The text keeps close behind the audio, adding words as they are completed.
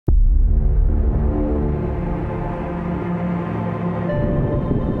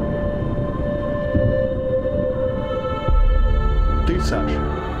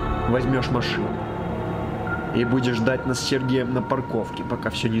возьмешь машину и будешь ждать нас с Сергеем на парковке, пока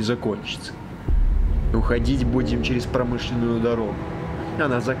все не закончится. Уходить будем через промышленную дорогу.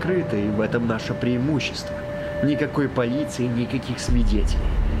 Она закрыта, и в этом наше преимущество. Никакой полиции, никаких свидетелей.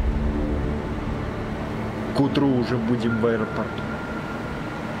 К утру уже будем в аэропорту.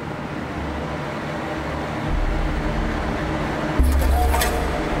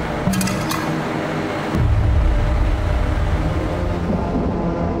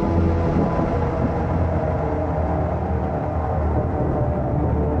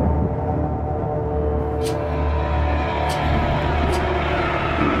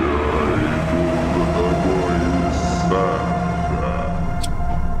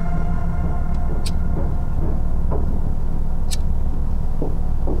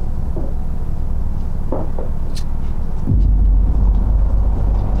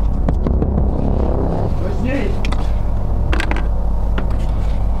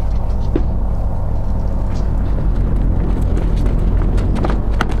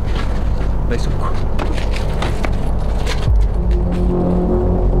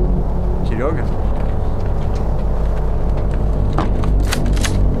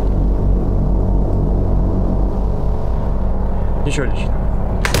 Ничего личного.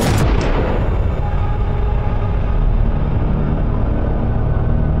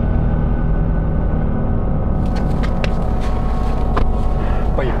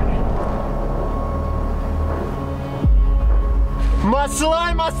 Поехали.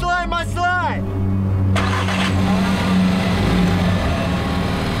 Маслай, маслай, маслай!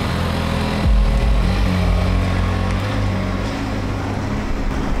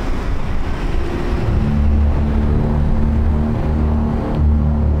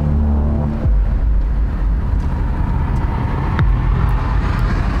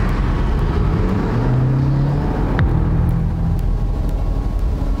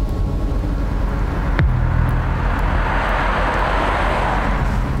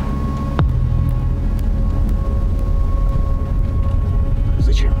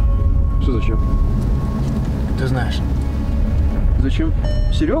 Ты знаешь. Зачем?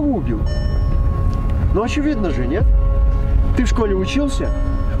 Серегу убил? Ну, очевидно же, нет? Ты в школе учился?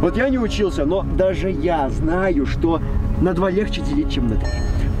 Вот я не учился, но даже я знаю, что на 2 легче делить, чем на 3.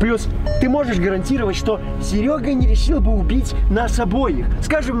 Плюс ты можешь гарантировать, что Серега не решил бы убить нас обоих,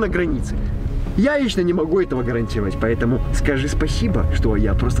 скажем, на границе. Я лично не могу этого гарантировать, поэтому скажи спасибо, что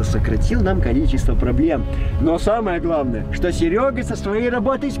я просто сократил нам количество проблем. Но самое главное, что Серега со своей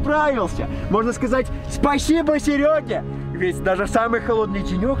работой справился. Можно сказать, спасибо Сереге! Ведь даже в самый холодный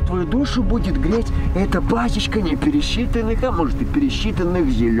денек твою душу будет греть эта пачечка непересчитанных, а может и пересчитанных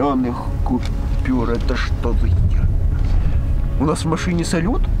зеленых купюр. Это что за хер? У нас в машине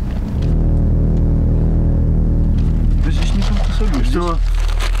салют? Да здесь не только салют. Что?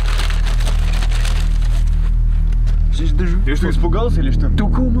 Здесь даже... Ты что, испугался или что? Ты у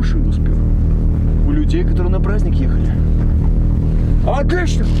кого машину успел? У людей, которые на праздник ехали.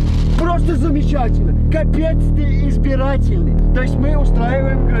 Отлично! Просто замечательно! Капец ты избирательный! То есть мы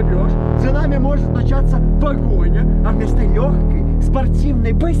устраиваем грабеж, за нами может начаться погоня, а вместо легкой,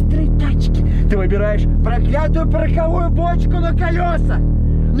 спортивной, быстрой тачки ты выбираешь проклятую пороховую бочку на колесах!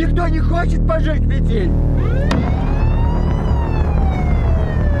 Никто не хочет пожить метель!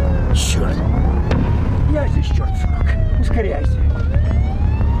 Черт! Я здесь, черт, сынок. Ускоряйся.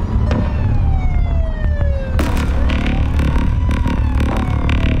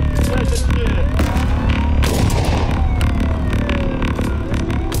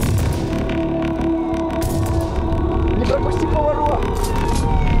 Не пропусти поворот.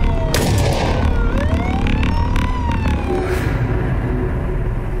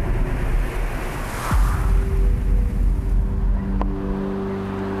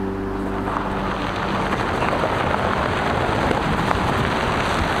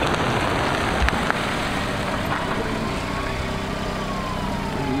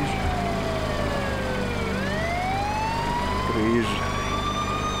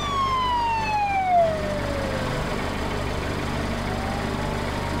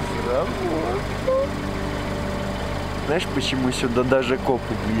 Знаешь, почему сюда даже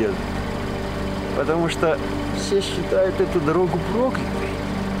копы не едут? Потому что все считают эту дорогу проклятой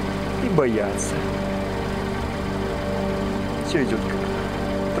и боятся. Все идет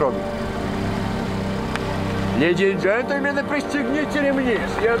как трогай. Леди и джентльмены, пристегните ремни.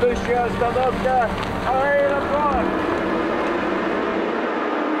 Следующая остановка – аэропорт.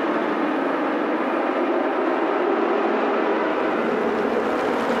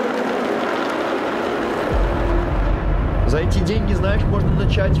 За эти деньги, знаешь, можно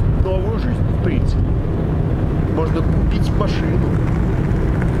начать новую жизнь, в принципе. Можно купить машину.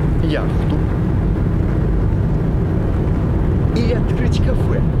 яхту. Или открыть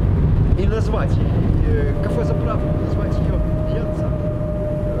кафе. И назвать кафе-заправку, назвать ее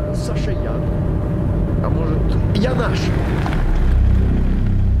Саша Ян. А может, я наш.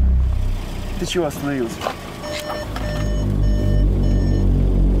 Ты чего остановился?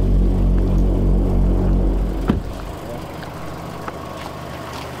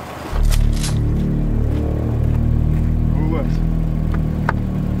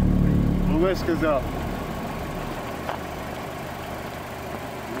 Вылазь, сказал.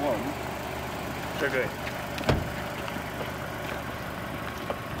 Ладно. Шагай.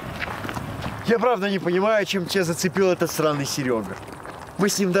 Я правда не понимаю, чем тебя зацепил этот сраный Серега. Мы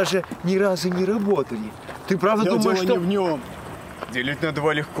с ним даже ни разу не работали. Ты правда думаешь, что... не в нем. Делить на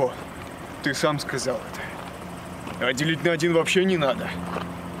два легко. Ты сам сказал это. А делить на один вообще не надо.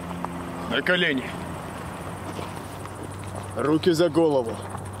 На колени. Руки за голову.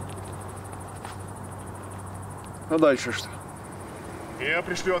 А дальше что? Я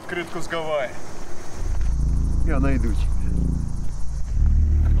пришлю открытку с Гавайи. Я найду тебя.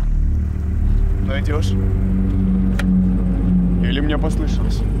 Найдешь? Или мне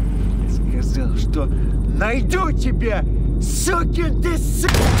послышалось? Я сказал, что найду тебя, сукин ты,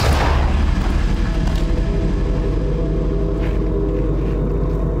 сука!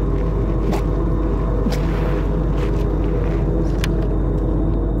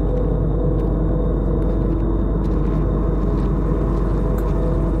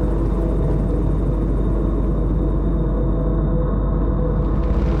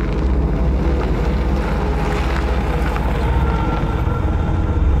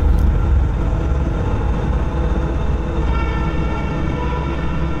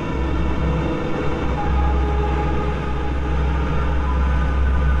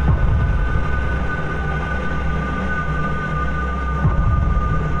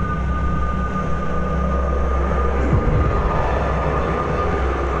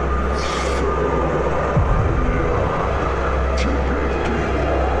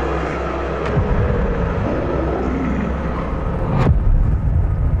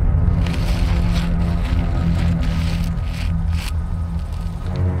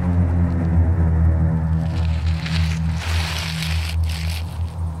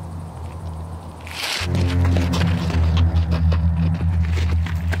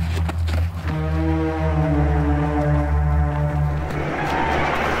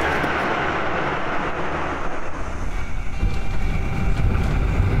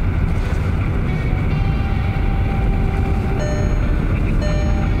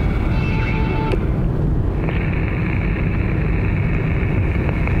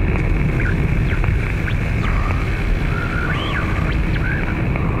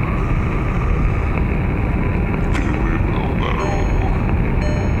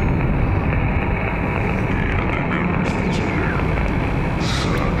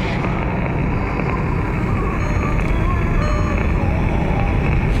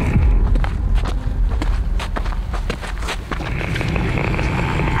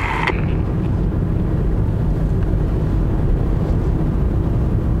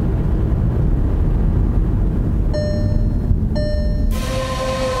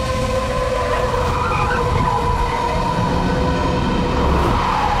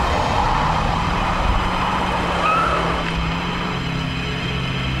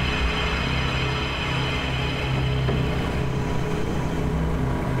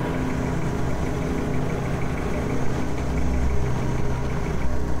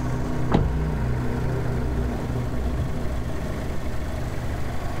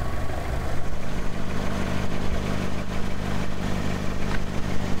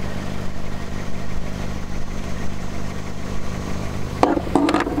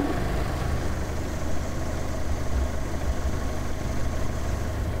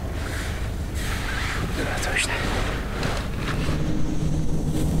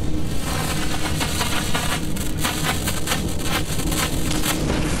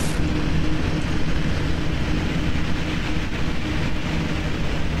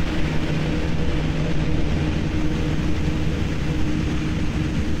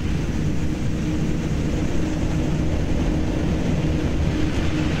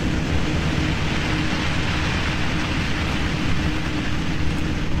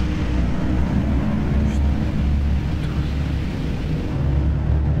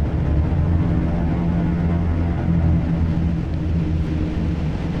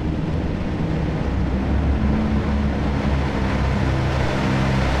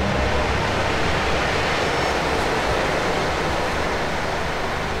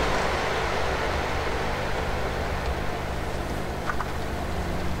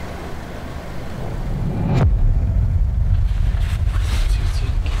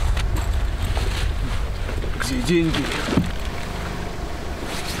 связи, деньги.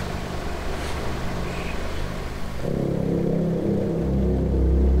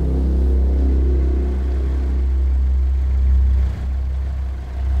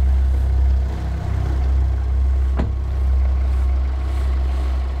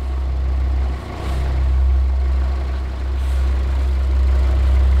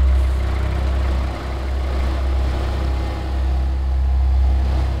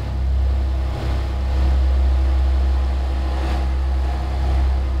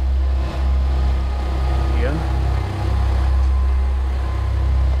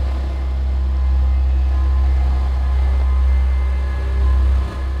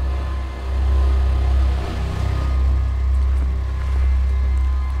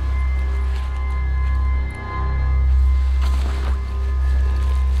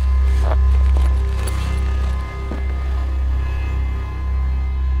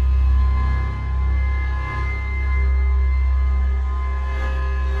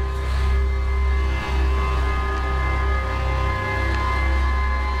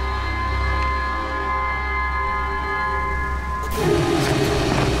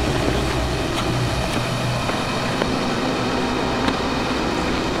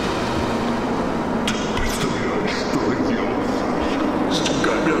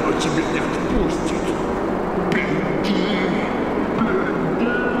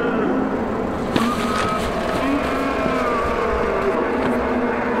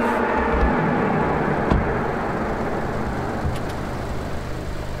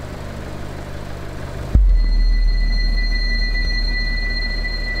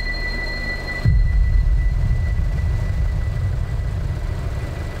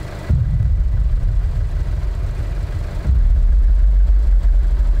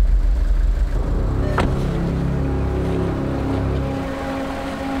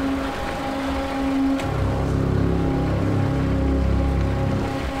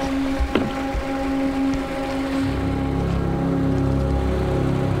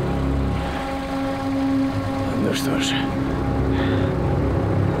 Что ж.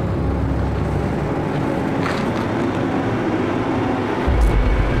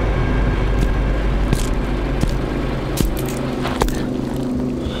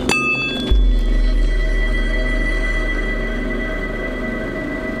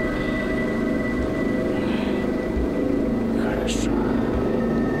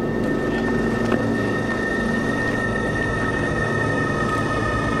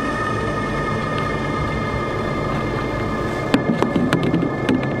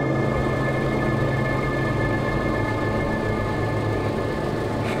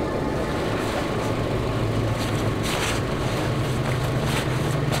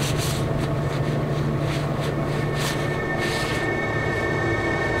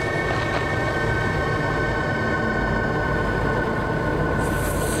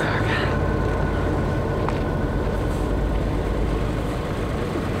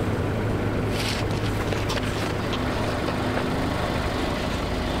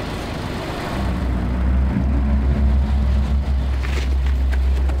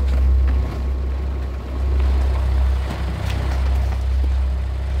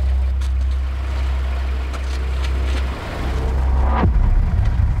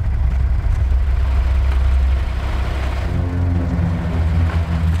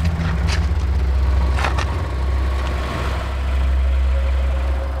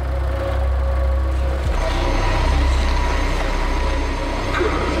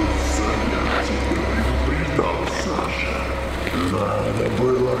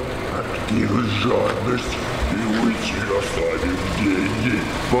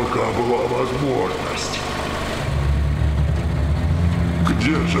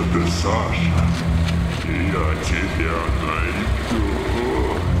 Где же ты, Саша? Я тебя найду.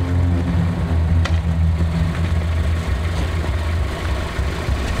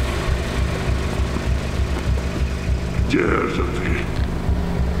 Где же ты?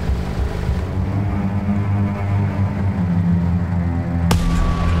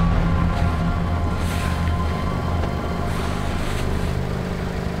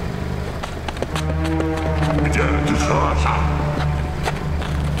 Где ты, Саша?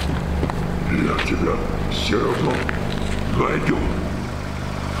 Я тебя все равно найду.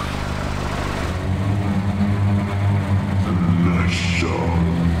 Нашел.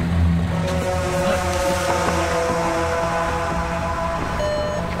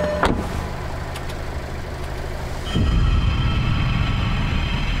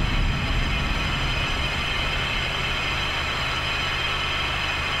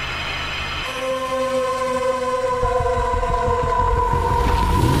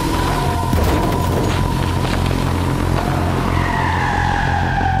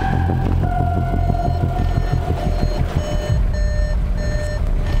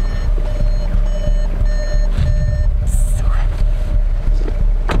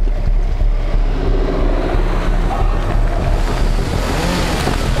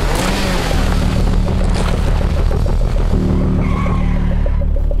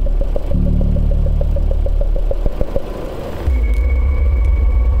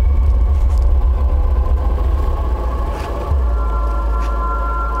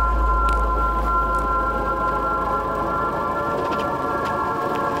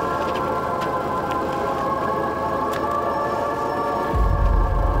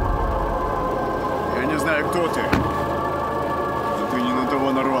 знаю, кто ты, но ты не на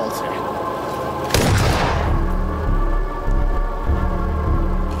того нарвался.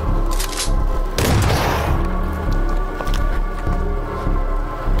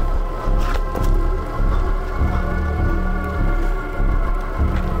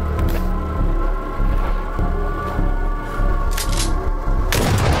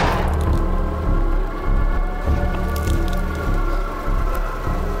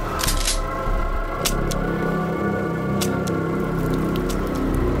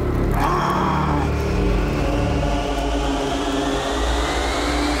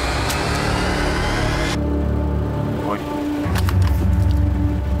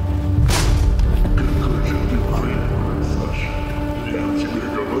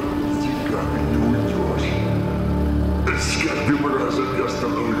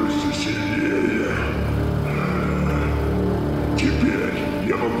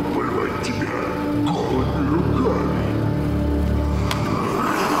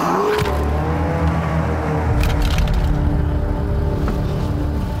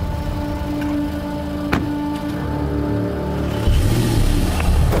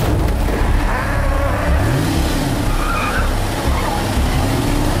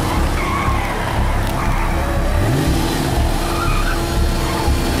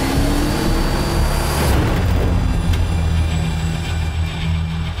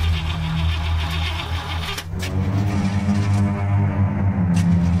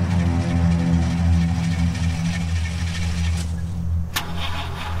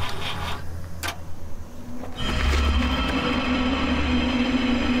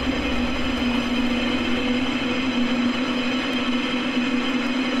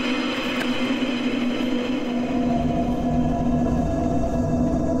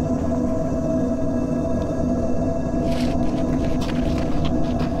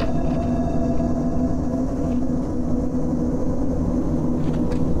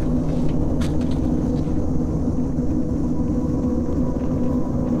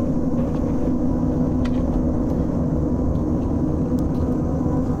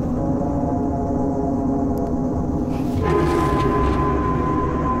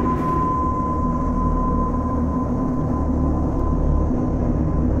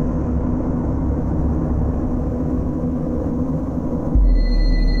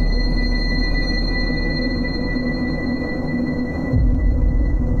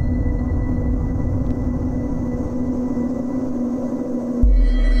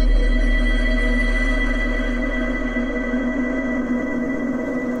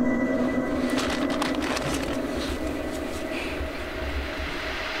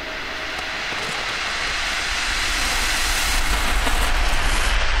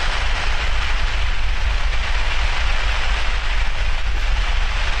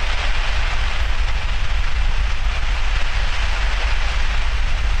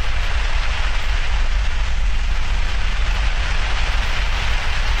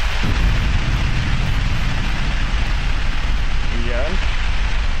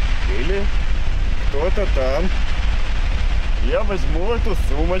 Кто-то там. Я возьму эту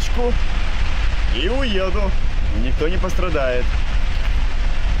сумочку и уеду. Никто не пострадает.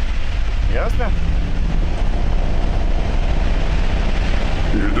 Ясно?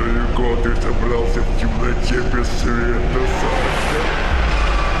 И далеко ты собрался в темноте без света, Саша?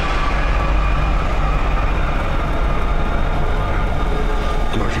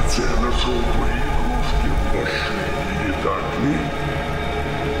 Кажется, я нашел мои игрушки в машине, не так ли?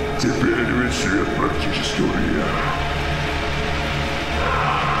 Теперь весь свет практически у меня.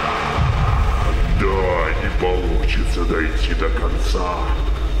 Да, не получится дойти до конца.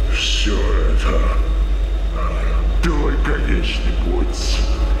 Все это твой конечный путь.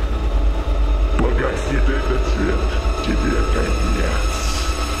 Погаснет этот свет, тебе конец,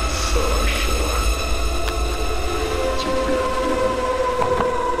 Саша. Тебе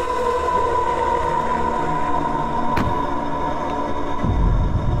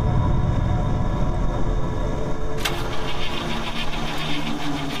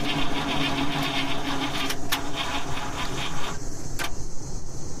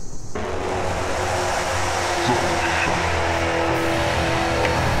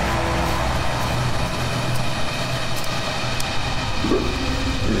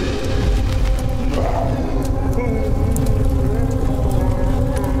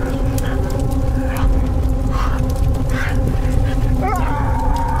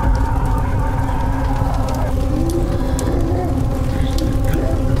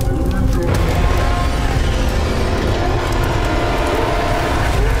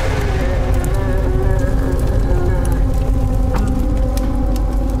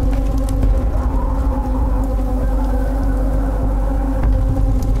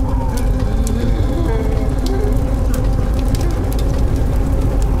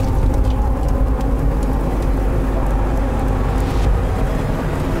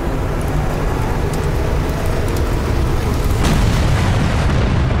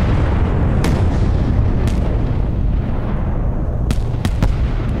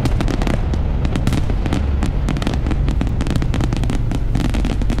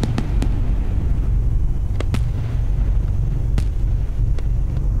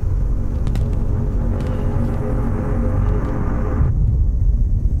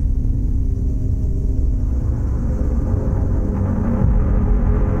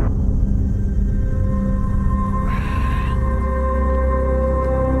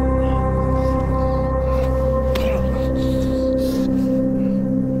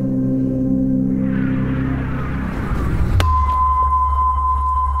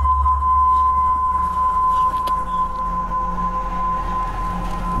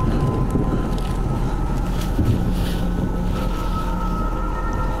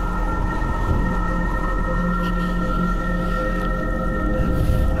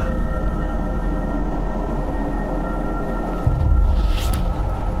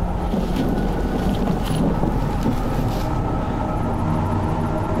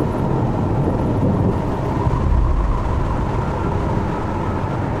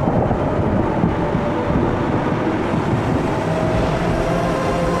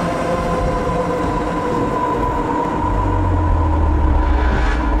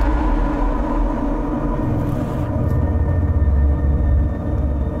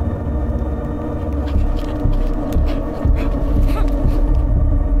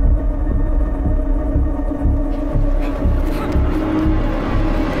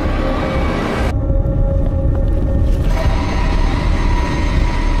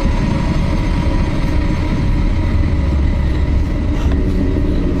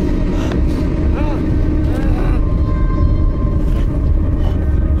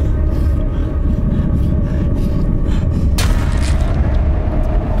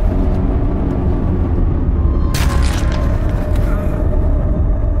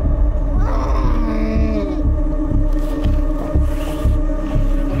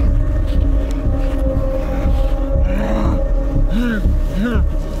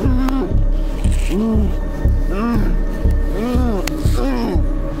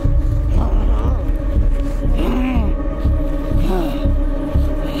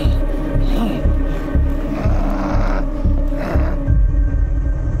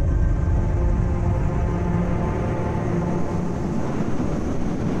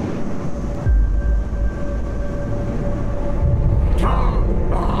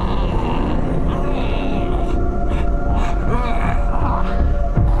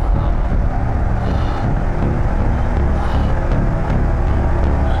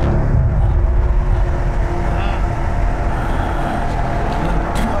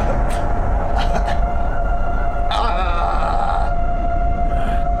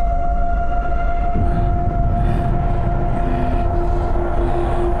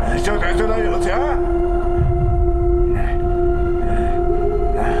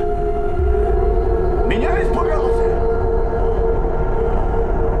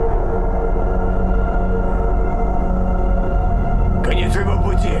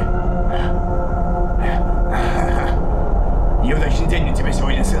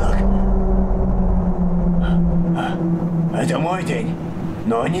Это мой день,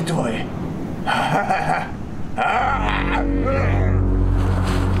 но не твой.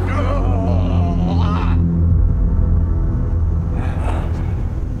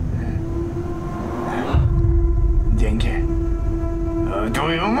 Деньги.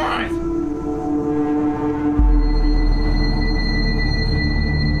 Твою мать!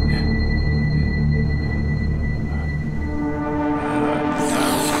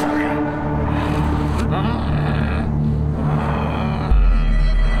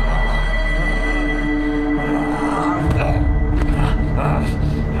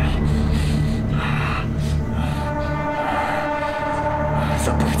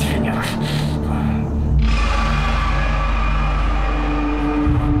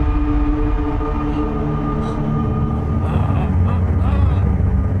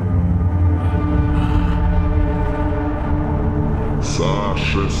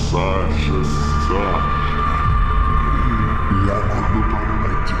 Саша. Я мог бы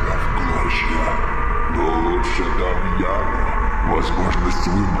порвать тебя в клочья, но лучше дам Яну возможность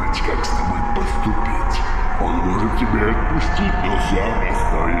выбрать, как с тобой поступить. Он может тебя отпустить, но сам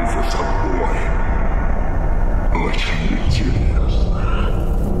останется со мной. Очень интересно.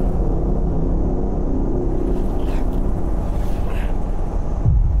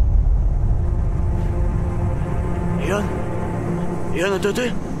 Ян, это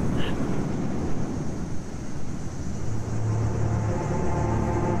ты?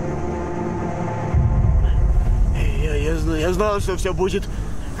 Я знал, что все будет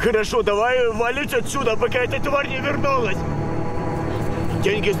хорошо. Давай валить отсюда, пока эта тварь не вернулась.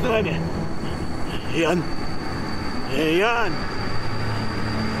 Деньги с нами. Ян. Ян.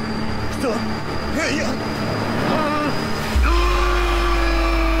 Что? Ян.